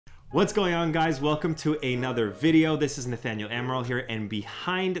What's going on, guys? Welcome to another video. This is Nathaniel Amaral here, and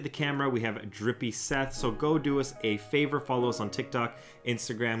behind the camera we have Drippy Seth. So go do us a favor, follow us on TikTok,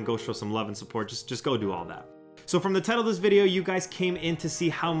 Instagram, go show some love and support. Just go do all that. So from the title of this video, you guys came in to see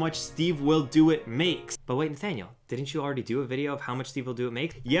how much STEVEWILLDOIT makes. But wait, Nathaniel, didn't you already do a video of how much STEVEWILLDOIT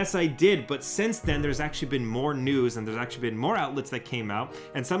makes? Yes, I did, but since then there's actually been more news and there's actually been more outlets that came out,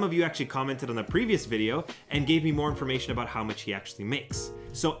 and some of you actually commented on the previous video and gave me more information about how much he actually makes.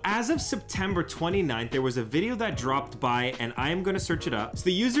 So as of September 29th, there was a video that dropped by, and I am going to search it up. So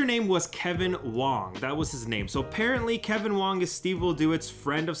the username was Kevin Wong. That was his name. So apparently Kevin Wong is STEVEWILLDOIT's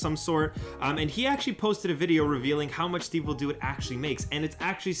friend of some sort, and he actually posted a video revealing how much STEVEWILLDOIT actually makes, and it's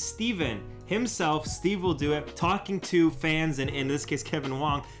actually Steven himself, STEVEWILLDOIT, talking to fans, and in this case Kevin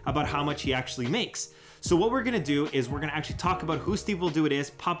Wong, about how much he actually makes. So what we're gonna do is we're gonna actually talk about who STEVEWILLDOIT is,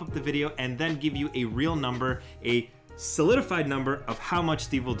 pop up the video, and then give you a real number, a solidified number of how much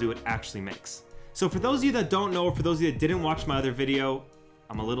STEVEWILLDOIT actually makes. So for those of you that don't know, or for those of you that didn't watch my other video,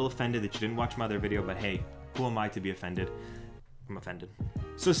 I'm a little offended that you didn't watch my other video, but hey, who am I to be offended? I'm offended.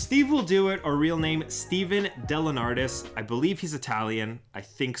 So STEVEWILLDOIT, or real name Steven Delenardis, I believe he's Italian, I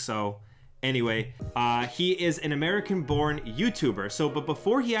think so. Anyway, he is an American-born YouTuber. So, but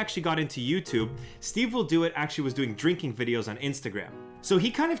before he actually got into YouTube, STEVEWILLDOIT actually was doing drinking videos on Instagram. So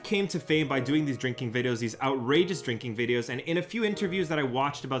he kind of came to fame by doing these drinking videos, these outrageous drinking videos, and in a few interviews that I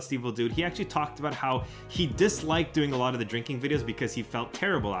watched about STEVEWILLDOIT, he actually talked about how he disliked doing a lot of the drinking videos because he felt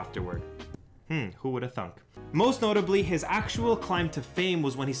terrible afterward. Who would have thunk? Most notably, his actual climb to fame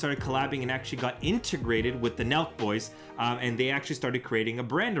was when he started collabing and actually got integrated with the Nelk Boys, and they actually started creating a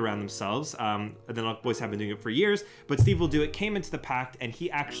brand around themselves. The Nelk Boys have been doing it for years, but STEVEWILLDOIT came into the pact and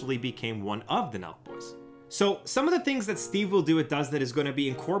he actually became one of the Nelk Boys. So some of the things that STEVEWILLDOIT does that is going to be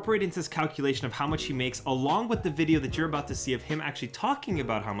incorporated into his calculation of how much he makes, along with the video that you're about to see of him actually talking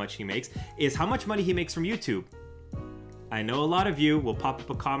about how much he makes, is how much money he makes from YouTube. I know a lot of you will pop up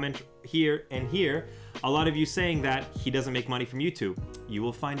a comment here and here, a lot of you saying that he doesn't make money from YouTube. You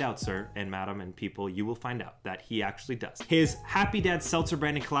will find out, sir and madam and people, you will find out that he actually does. His Happy Dad seltzer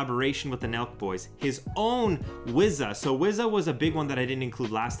brand in collaboration with the Nelk Boys, his own Wizza. So Wizza was a big one that I didn't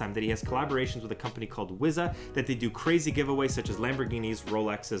include last time, that he has collaborations with a company called Wizza, that they do crazy giveaways such as Lamborghinis,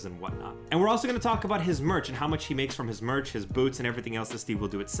 Rolexes, and whatnot. And we're also going to talk about his merch and how much he makes from his merch, his boots, and everything else that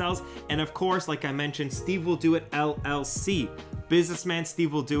STEVEWILLDOIT sells. And of course, like I mentioned, STEVEWILLDOIT LLC. Businessman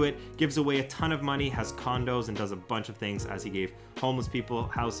STEVEWILLDOIT gives away a ton of money, has condos, and does a bunch of things, as he gave homeless people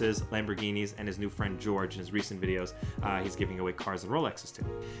houses, Lamborghinis, and his new friend George in his recent videos, he's giving away cars and Rolexes to.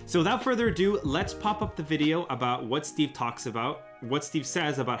 So without further ado, let's pop up the video about what Steve talks about, what Steve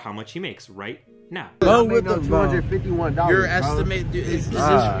says about how much he makes right now. Oh, with the $251. Your estimate, is this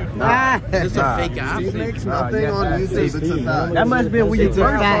a fake app? Steve makes nothing on YouTube. It's a fact. That must be when you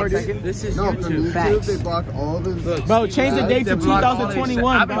first started. This is no, YouTube. YouTube, they block all the. Bro, change the date to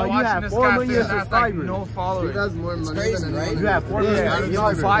 2021, bro. You have 4 million subscribers. No followers. He does more money than anyone. You have 4 million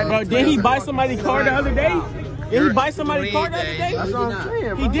subscribers. Bro, did he buy somebody's car the other day? Did he buy somebody's car the other day? That's what I'm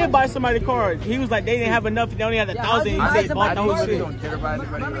saying, He did buy somebody's car. He was like, they didn't have enough. They only had 1,000. He said, bought the whole shit. Don't care about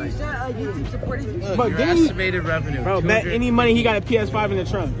anybody. YouTube supported you. Bro, Your did he? estimated revenue. Bro, bet any money he got a PS5 in the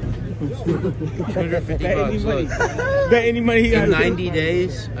trunk. $250. Bet any money. Look, Bet any money he got. in 90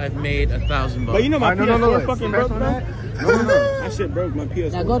 days, I've made $1,000. But you know my PS4 fucking broke, bro. No. That shit broke my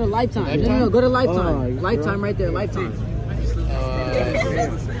PS4. Now go to Lifetime. No, go to Lifetime. Lifetime right there, Lifetime.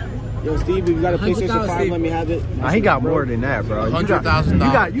 Yo, Steve, if you got a PlayStation 5, let me have it. He got more than that, bro.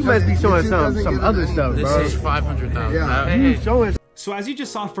 $100,000. You must be showing some other stuff, This bro. is $500,000. Yeah, he's showing. So as you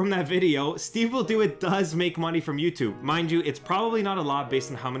just saw from that video, STEVEWILLDOIT does make money from YouTube. Mind you, it's probably not a lot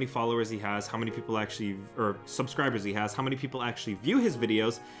based on how many followers he has, how many people actually, or subscribers he has, how many people actually view his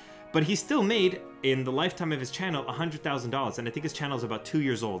videos, but he still made, in the lifetime of his channel, $100,000, and I think his channel is about 2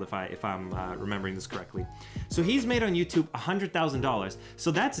 years old, if I'm remembering this correctly. So he's made on YouTube $100,000.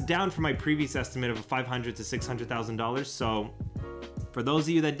 So that's down from my previous estimate of $500,000 to $600,000. So for those of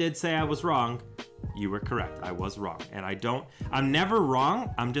you that did say I was wrong, you were correct. I was wrong. And I'm never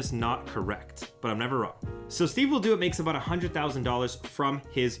wrong. I'm just not correct, but I'm never wrong. So STEVEWILLDOIT makes about $100,000 from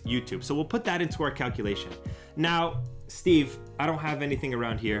his YouTube. So we'll put that into our calculation. Now, Steve, I don't have anything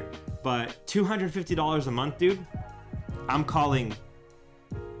around here, but $250 a month, dude, I'm calling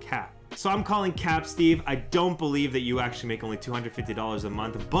cap. So I'm calling cap, Steve. I don't believe that you actually make only $250 a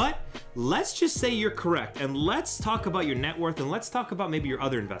month, but let's just say you're correct. And let's talk about your net worth, and let's talk about maybe your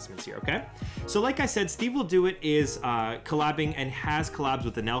other investments here, okay? So like I said, Steve Will Do It is collabing and has collabs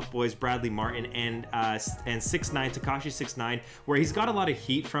with the Nelk Boys, Bradley Martin, and 6ix9ine, Tekashi 6ix9ine, where he's got a lot of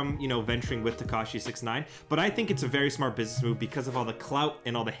heat from, you know, venturing with Tekashi 6ix9ine. But I think it's a very smart business move because of all the clout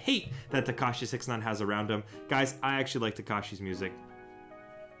and all the hate that Tekashi 6ix9ine has around him. Guys, I actually like Tekashi's music.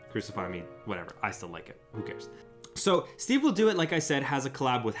 Crucify me, whatever. I still like it. Who cares? So Steve Will Do It, like I said, has a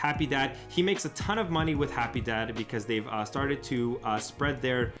collab with Happy Dad. He makes a ton of money with Happy Dad because they've started to spread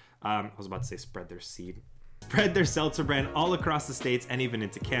their, I was about to say spread their seed, spread their seltzer brand all across the States and even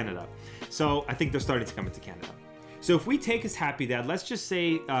into Canada. So I think they're starting to come into Canada. So if we take his Happy Dad, let's just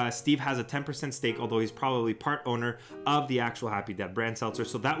say Steve has a 10% stake, although he's probably part owner of the actual Happy Dad brand seltzer.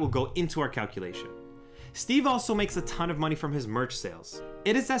 So that will go into our calculation. Steve also makes a ton of money from his merch sales.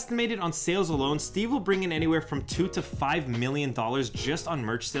 It is estimated on sales alone, Steve will bring in anywhere from $2 to $5 million just on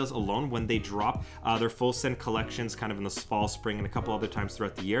merch sales alone when they drop their full send collections kind of in the fall, spring, and a couple other times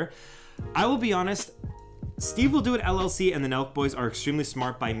throughout the year. I will be honest, Steve Will Do It LLC and the Nelk Boys are extremely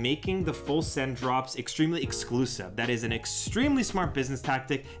smart by making the full send drops extremely exclusive. That is an extremely smart business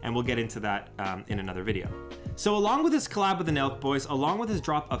tactic, and we'll get into that in another video. So along with his collab with the Nelk Boys, along with his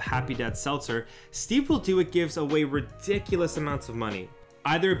drop of Happy Dad Seltzer, Steve Will Do It gives away ridiculous amounts of money.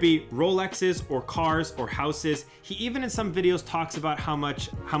 Either it be Rolexes or cars or houses. He even in some videos talks about how much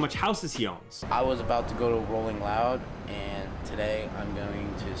houses he owns. I was about to go to Rolling Loud, and today I'm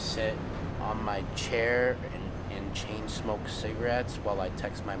going to sit on my chair and chain smoke cigarettes while I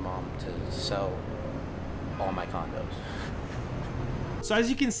text my mom to sell all my condos. So as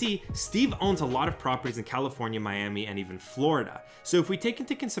you can see, Steve owns a lot of properties in California, Miami, and even Florida. So if we take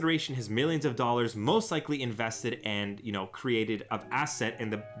into consideration his millions of dollars most likely invested and, you know, created of asset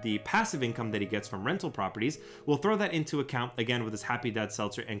and the passive income that he gets from rental properties, we'll throw that into account again with his Happy Dad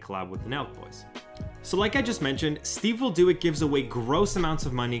Seltzer and collab with the Nelk Boys. So like I just mentioned, Steve Will Do It gives away gross amounts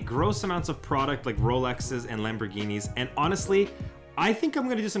of money, gross amounts of product like Rolexes and Lamborghinis, and honestly, I think I'm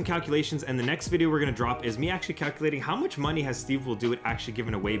gonna do some calculations, and the next video we're gonna drop is me actually calculating how much money has Steve Will Do It actually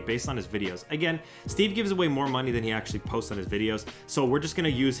given away based on his videos. Again, Steve gives away more money than he actually posts on his videos, so we're just gonna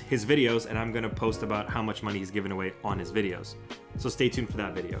use his videos and I'm gonna post about how much money he's given away on his videos. So stay tuned for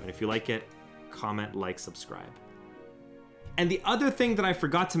that video, and if you like it, comment, like, subscribe. And the other thing that I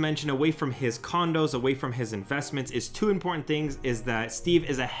forgot to mention away from his condos, away from his investments, is two important things, is that Steve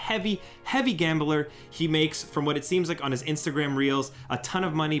is a heavy gambler. He makes, from what it seems like on his Instagram reels, a ton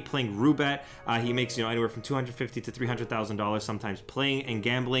of money playing roulette. He makes, you know, anywhere from $250,000 to $300,000 sometimes playing and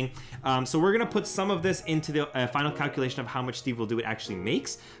gambling. So we're gonna put some of this into the final calculation of how much Steve Will Do It actually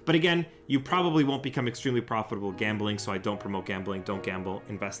makes. But again, you probably won't become extremely profitable gambling, so I don't promote gambling. Don't gamble,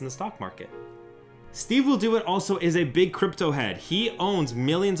 invest in the stock market. Steve Will Do It also is a big crypto head. He owns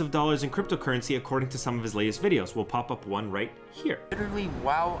millions of dollars in cryptocurrency according to some of his latest videos. We'll pop up one right here. Literally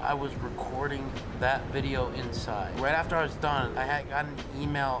while I was recording that video inside, right after I was done, I had got an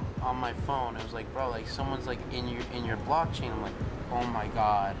email on my phone. It was like, bro, like someone's like in your blockchain. I'm like, oh my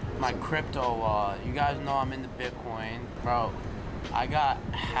God, my crypto, you guys know I'm into Bitcoin. Bro, I got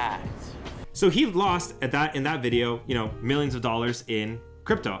hacked. So he lost in that video, you know, millions of dollars in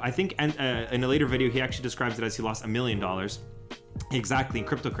crypto. I think, and in a later video, he actually describes it as he lost $1 million exactly in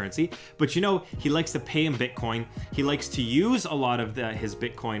cryptocurrency. But you know, he likes to pay in Bitcoin. He likes to use a lot of his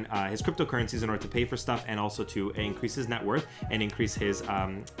Bitcoin, his cryptocurrencies in order to pay for stuff and also to increase his net worth and increase his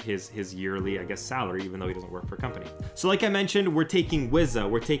yearly, I guess, salary, even though he doesn't work for a company. So like I mentioned, we're taking Wizza,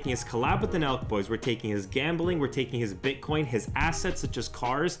 we're taking his collab with the Nelk Boys, we're taking his gambling, we're taking his Bitcoin, his assets such as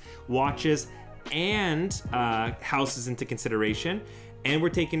cars, watches, and houses into consideration. And we're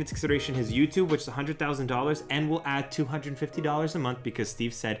taking into consideration his YouTube, which is $100,000, and we'll add $250 a month because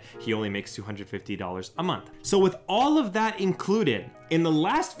Steve said he only makes $250 a month. So with all of that included, in the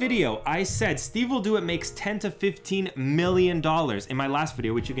last video, I said Steve Will Do It makes $10 to $15 million in my last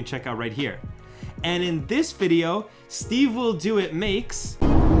video, which you can check out right here. And in this video, Steve Will Do It makes...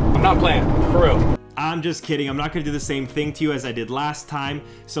 I'm not playing, for real. I'm just kidding. I'm not gonna do the same thing to you as I did last time.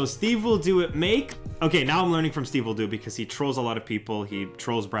 So Steve Will Do It make... Okay, now I'm learning from Steve Will Do It because he trolls a lot of people. He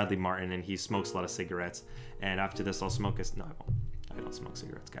trolls Bradley Martin and he smokes a lot of cigarettes. And after this, I'll smoke a... No, I won't. I don't smoke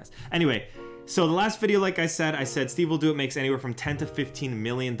cigarettes, guys. Anyway, so the last video, like I said Steve Will Do It makes anywhere from $10 to $15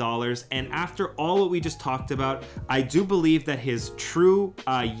 million. And after all what we just talked about, I do believe that his true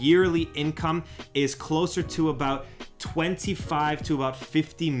yearly income is closer to about $25 to about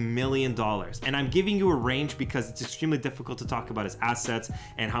 $50 million. And I'm giving you a range because it's extremely difficult to talk about his assets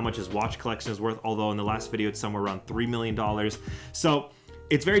and how much his watch collection is worth, although in the last video it's somewhere around $3 million. So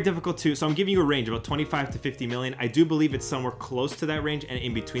it's very difficult to, so I'm giving you a range, about 25 to 50 million. I do believe it's somewhere close to that range and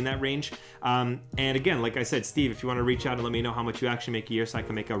in between that range. And again, like I said, Steve, if you want to reach out and let me know how much you actually make a year so I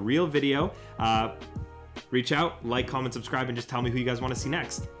can make a real video, reach out, like, comment, subscribe, and just tell me who you guys want to see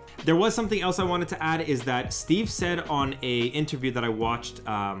next. There was something else I wanted to add, is that Steve said on a interview that I watched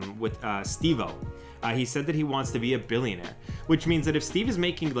with Steve-O, he said that he wants to be a billionaire, which means that if Steve is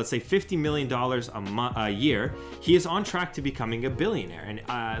making, let's say, $50 million a year, he is on track to becoming a billionaire.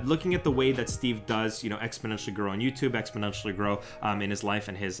 And looking at the way that Steve does, you know, exponentially grow on YouTube, exponentially grow in his life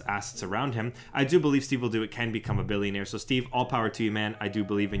and his assets around him, I do believe Steve will do it, can become a billionaire. So Steve, all power to you, man. I do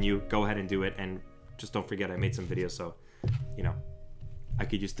believe in you. Go ahead and do it. And just don't forget, I made some videos, so, you know, I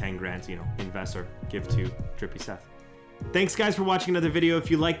could use 10 grand to, you know, invest or give to Drippy Seth. Thanks guys for watching another video.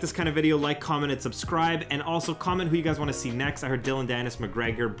 If you like this kind of video, like, comment, and subscribe, and also comment who you guys want to see next. I heard Dylan Dennis,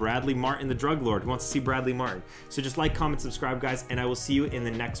 McGregor, Bradley Martin, the drug lord, who wants to see Bradley Martin. So just like, comment, subscribe, guys, and I will see you in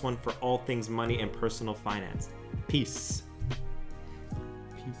the next one for all things money and personal finance. Peace.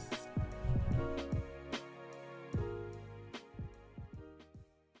 Peace.